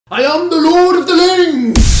I am the Lord of the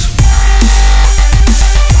Lings!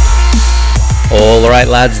 Alright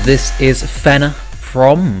lads, this is Fenner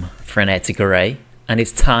from Frenetic Array, and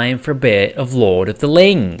it's time for a bit of Lord of the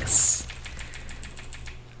Lings.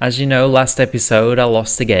 As you know, last episode I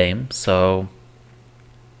lost the game, so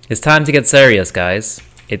it's time to get serious, guys.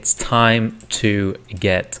 It's time to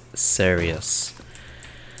get serious.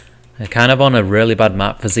 I'm kind of on a really bad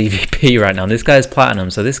map for ZVP right now. This guy's platinum,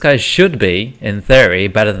 so this guy should be, in theory,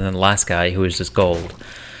 better than the last guy who was just gold.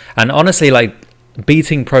 And honestly, like,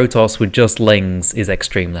 beating Protoss with just Lings is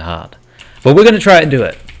extremely hard. But we're going to try and do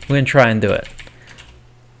it. We're going to try and do it.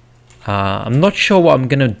 I'm not sure what I'm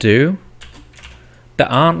going to do. There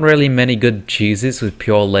aren't really many good chooses with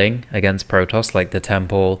pure Ling against Protoss, like the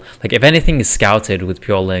Temple. Like, if anything is scouted with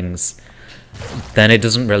pure Lings, then it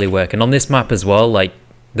doesn't really work. And on this map as well, like,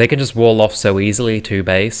 they can just wall off so easily to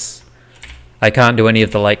base. I can't do any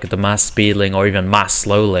of the, like, the mass speedling or even mass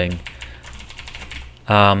slowling.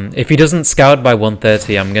 If he doesn't scout by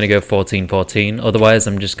 130, I'm going to go 14-14. Otherwise,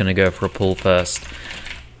 I'm just going to go for a pull first.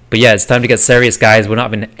 But yeah, it's time to get serious, guys. We're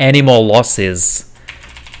not having any more losses.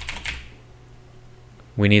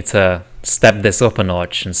 We need to step this up a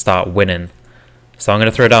notch and start winning. So I'm going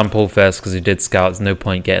to throw down pull first because he did scout. There's no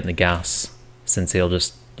point getting the gas since he'll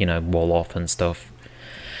just, you know, wall off and stuff.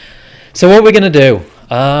 So what we're going to do,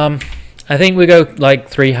 I think we go like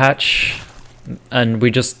 3 hatch and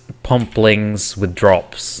we just pump Lings with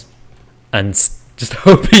drops and just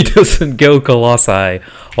hope he doesn't go Colossi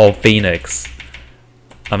or Phoenix.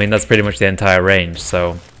 I mean, that's pretty much the entire range.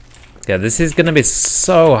 So yeah, this is going to be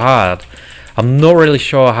so hard. I'm not really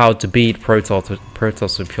sure how to beat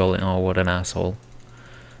Protoss with pure Ling. Oh, what an asshole.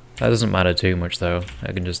 That doesn't matter too much though.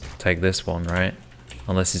 I can just take this one, right?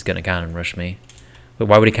 Unless he's going to cannon rush me. But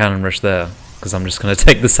why would he cannon rush there? Because I'm just going to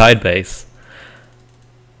take the side base.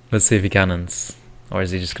 Let's see if he cannons. Or is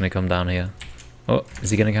he just going to come down here? Oh, is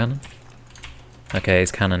he going to cannon? Okay,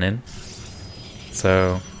 he's cannoning.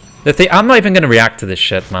 So, I'm not even going to react to this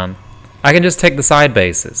shit, man. I can just take the side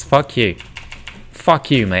bases. Fuck you. Fuck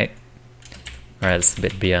you, mate. Alright, it's a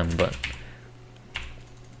bit BM, but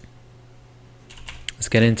let's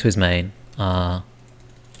get into his main.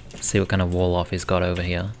 See what kind of wall off he's got over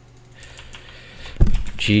here.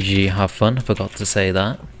 GG, have fun. I forgot to say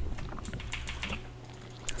that.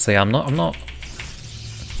 So yeah, I'm not.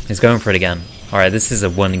 He's going for it again. Alright, this is a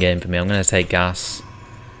 1 game for me. I'm gonna take gas.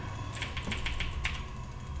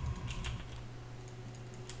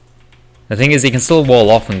 The thing is, he can still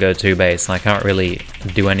wall off and go 2 base, and I can't really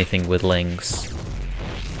do anything with Lings.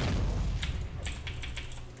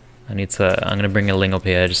 I'm gonna bring a Ling up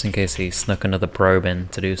here just in case he snuck another probe in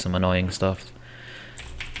to do some annoying stuff.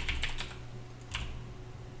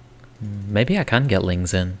 Maybe I can get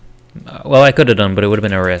Lings in. Well, I could have done, but it would have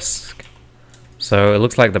been a risk. So it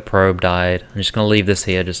looks like the probe died. I'm just gonna leave this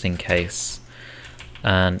here just in case.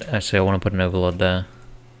 And actually, I want to put an overlord there.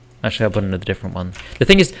 Actually, I'll put another different one. The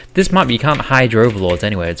thing is, this map, you can't hide your overlords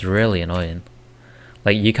anyway. It's really annoying.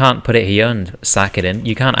 Like, you can't put it here and sack it in.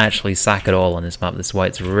 You can't actually sack it all on this map. This is why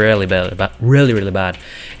it's really bad, really bad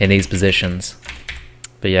in these positions.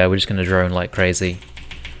 But yeah, we're just going to drone like crazy.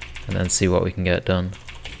 And then see what we can get done.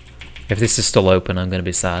 If this is still open, I'm going to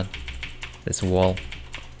be sad. This wall.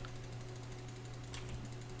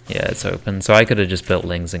 Yeah, it's open. So I could have just built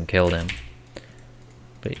Lings and killed him.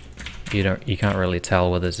 But you can't really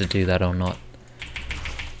tell whether to do that or not.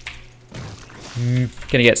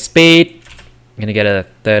 Gonna get speed. Gonna get a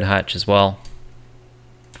 3rd hatch as well.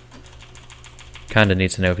 Kinda need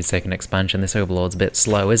to know if he's taking expansion. This overlord's a bit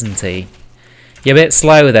slow, isn't he? You're a bit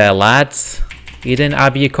slow there, lads. You didn't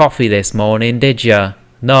have your coffee this morning, did you?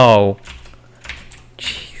 No.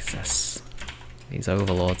 Jesus. These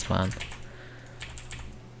overlords, man.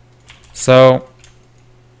 So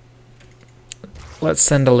let's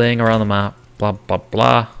send a Ling around the map. Blah blah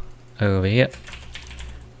blah. Over here.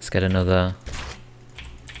 Let's get another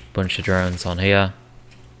bunch of drones on here.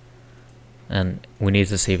 And we need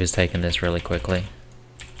to see if he's taking this really quickly.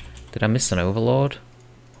 Did I miss an overlord?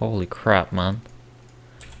 Holy crap, man.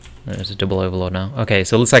 There's a double overlord now. Okay,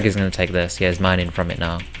 so it looks like he's going to take this. Yeah, he's mining from it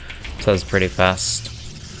now. So that's pretty fast.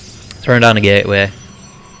 Throwing down a gateway.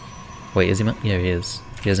 Wait, is he? Yeah, he is.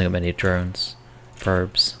 He hasn't got many drones.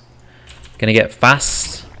 Probes. Gonna get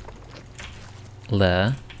fast.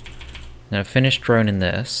 There. Gonna finish droning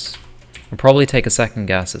this. I'll probably take a 2nd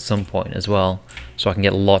gas at some point as well. So I can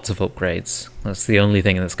get lots of upgrades. That's the only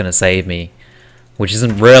thing that's gonna save me. Which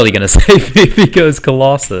isn't really gonna save me if he goes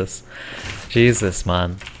Colossus. Jesus,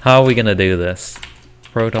 man. How are we gonna do this?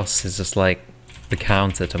 Protoss is just like the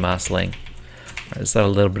counter to Massling. Right, is that a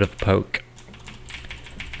little bit of poke?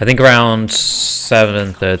 I think around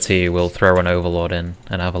 7:30 we'll throw an overlord in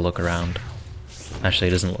and have a look around. Actually,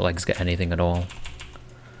 it doesn't look like he's got anything at all.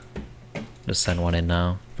 Just send one in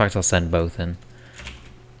now. In fact, I'll send both in.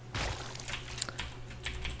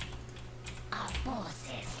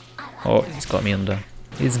 Oh, he's got me under.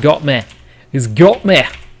 He's got me! He's got me!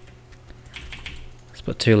 Let's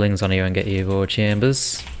put 2 lings on here and get Evo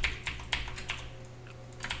chambers.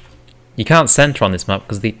 You can't center on this map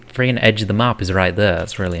because the freaking edge of the map is right there.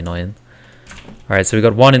 That's really annoying. Alright, so we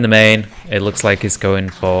got 1 in the main. It looks like he's going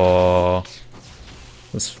for...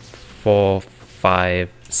 That's 4, 5,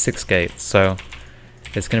 6 gates. So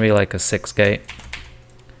it's going to be like a 6 gate.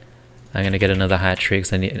 I'm going to get another hatchery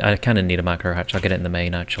because I kind of need a macro hatch. I'll get it in the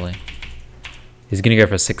main actually. He's going to go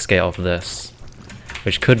for a 6 gate off of this,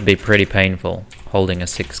 which could be pretty painful, holding a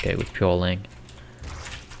 6 gate with pure ling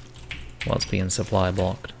whilst being supply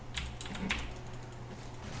blocked.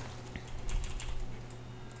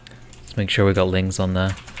 Let's make sure we got lings on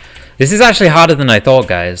there. This is actually harder than I thought,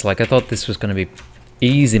 guys. Like, I thought this was going to be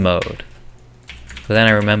easy mode, but then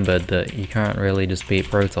I remembered that you can't really just beat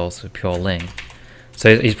Protoss with pure ling.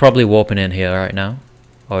 So he's probably warping in here right now,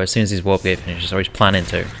 or as soon as his warp gate finishes, or he's planning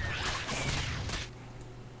to.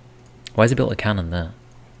 Why has he built a cannon there?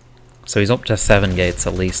 So he's up to 7 gates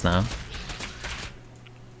at least now.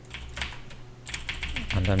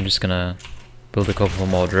 And I'm just gonna build a couple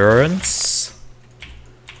more drones.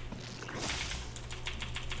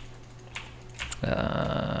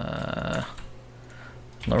 I'm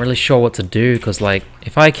not really sure what to do, because like,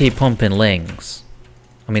 if I keep pumping lings,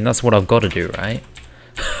 I mean that's what I've got to do, right?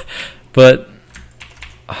 But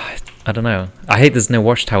I don't know. I hate there's no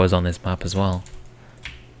watchtowers on this map as well.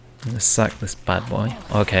 Let's sack this bad boy.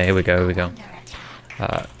 Okay, here we go, here we go.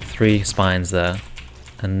 3 spines there.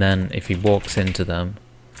 And then if he walks into them,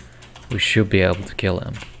 we should be able to kill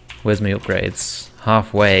him. Where's my upgrades?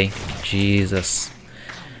 Halfway. Jesus.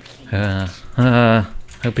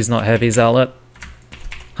 Hope he's not heavy zealot.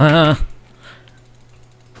 Hello,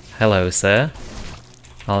 sir.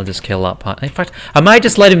 I'll just kill that part. In fact, I might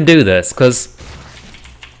just let him do this, because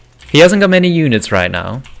he hasn't got many units right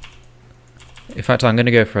now. In fact, I'm going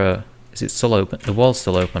to go for a... Is it still open? The wall's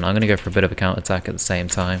still open. I'm going to go for a bit of a counter-attack at the same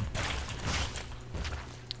time.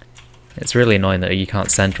 It's really annoying that you can't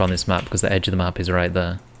center on this map because the edge of the map is right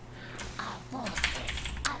there.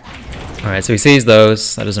 Alright, so he sees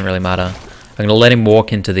those. That doesn't really matter. I'm going to let him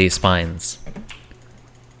walk into these spines.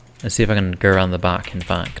 Let's see if I can go around the back, in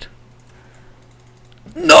fact.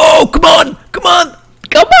 No! Come on! Come on!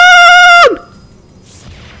 Come on!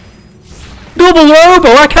 Double robo!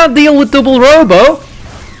 I can't deal with double robo!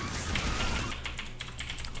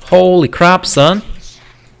 Holy crap, son.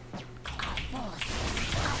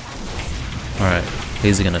 Alright,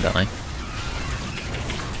 these are gonna die.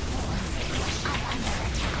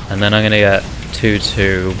 And then I'm gonna get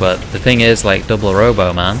 2-2, but the thing is, like, double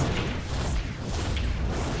robo, man.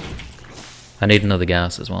 I need another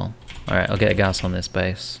gas as well. Alright, I'll get a gas on this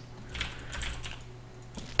base.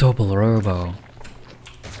 Double robo.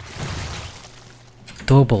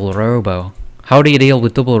 Double robo. How do you deal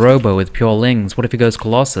with double robo with pure lings? What if he goes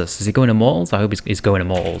Colossus? Is he going Immortals? I hope he's going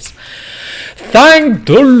Immortals. Thank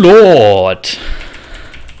the Lord!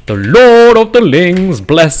 The Lord of the Lings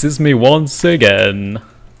blesses me once again.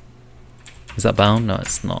 Is that bound? No,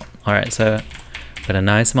 it's not. Alright, so got a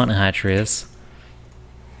nice amount of hatcheries.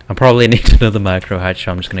 I probably need another macro hatch,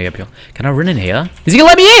 so I'm just gonna get pure. Can I run in here? Is he gonna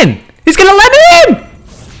let me in? He's gonna let me in!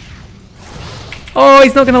 Oh,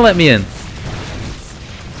 he's not gonna let me in.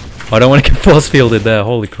 I don't want to get force fielded there,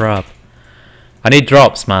 holy crap. I need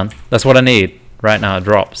drops, man. That's what I need right now,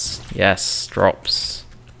 drops. Yes, drops.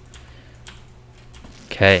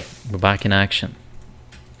 Okay, we're back in action.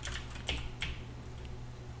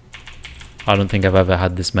 I don't think I've ever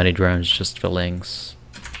had this many drones just for lings.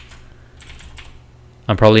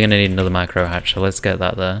 I'm probably going to need another macro hatch, so let's get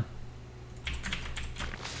that there.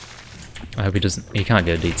 I hope he doesn't... He can't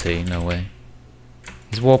go DT, no way.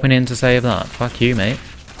 He's warping in to save that. Fuck you, mate.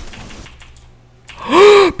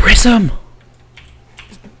 Prism!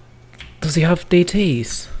 Does he have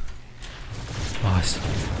DTs? Oh, it's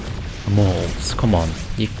Immortals. Come on.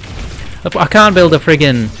 I can't build a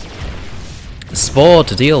friggin' spore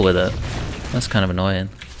to deal with it. That's kind of annoying.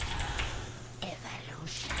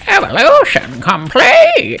 Evolution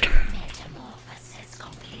complete!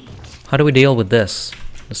 How do we deal with this?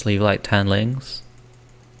 Just leave like 10 lings?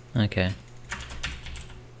 Okay.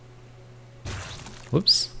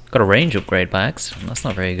 Whoops. Got a range upgrade by accident. That's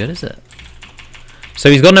not very good, is it?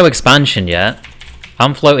 So he's got no expansion yet.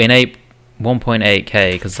 I'm floating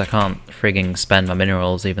 1.8k because I can't frigging spend my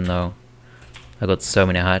minerals even though I got so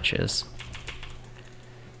many hatches.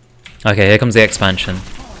 Okay, here comes the expansion.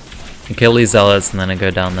 You kill these zealots and then I go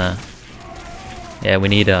down there. Yeah, we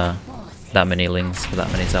need that many lings for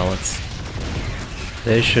that many zealots.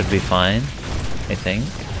 This should be fine, I think.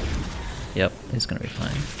 Yep, it's gonna be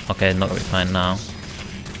fine. Okay, not gonna be fine now.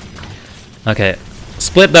 Okay,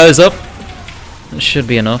 split those up. That should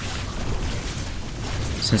be enough.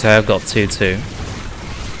 Since I have got 2-2.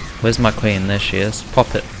 Where's my queen? There she is.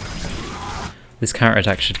 Pop it. This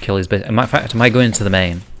counterattack should kill his base. In fact, am I going to the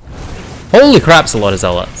main? Holy crap, it's a lot of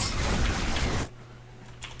zealots.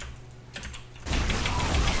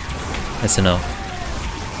 That's enough.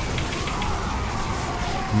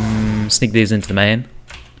 Sneak these into the main.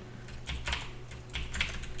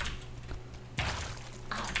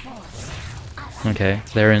 Okay,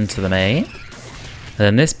 they're into the main. And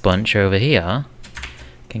then this bunch over here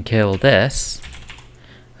can kill this.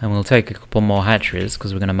 And we'll take a couple more hatcheries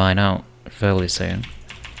because we're going to mine out fairly soon.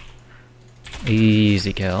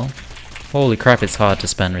 Easy kill. Holy crap, it's hard to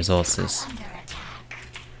spend resources.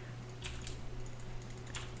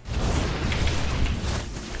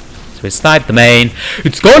 So we sniped the main.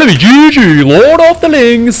 It's gonna be GG, Lord of the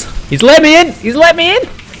Lings! He's let me in! He's let me in!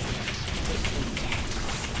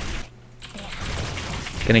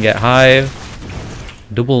 Gonna get Hive.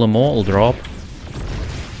 Double immortal drop.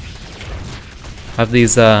 Have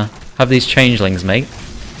these changelings, mate.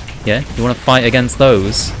 Yeah, you wanna fight against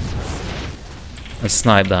those? Let's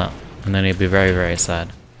snipe that. And then he'll be very, very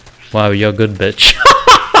sad. Wow, you're good, bitch.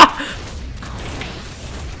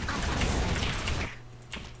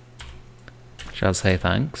 Shall say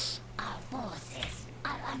thanks. Our forces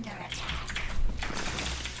are under attack.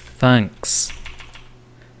 Thanks.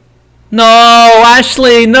 No,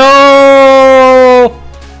 Ashley, no!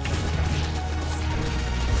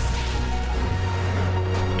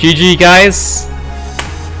 GG, guys.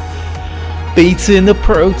 Beating the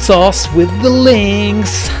Protoss with the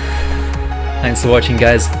Lings. Thanks for watching,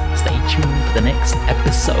 guys. Stay tuned for the next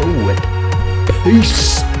episode.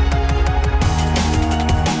 Peace.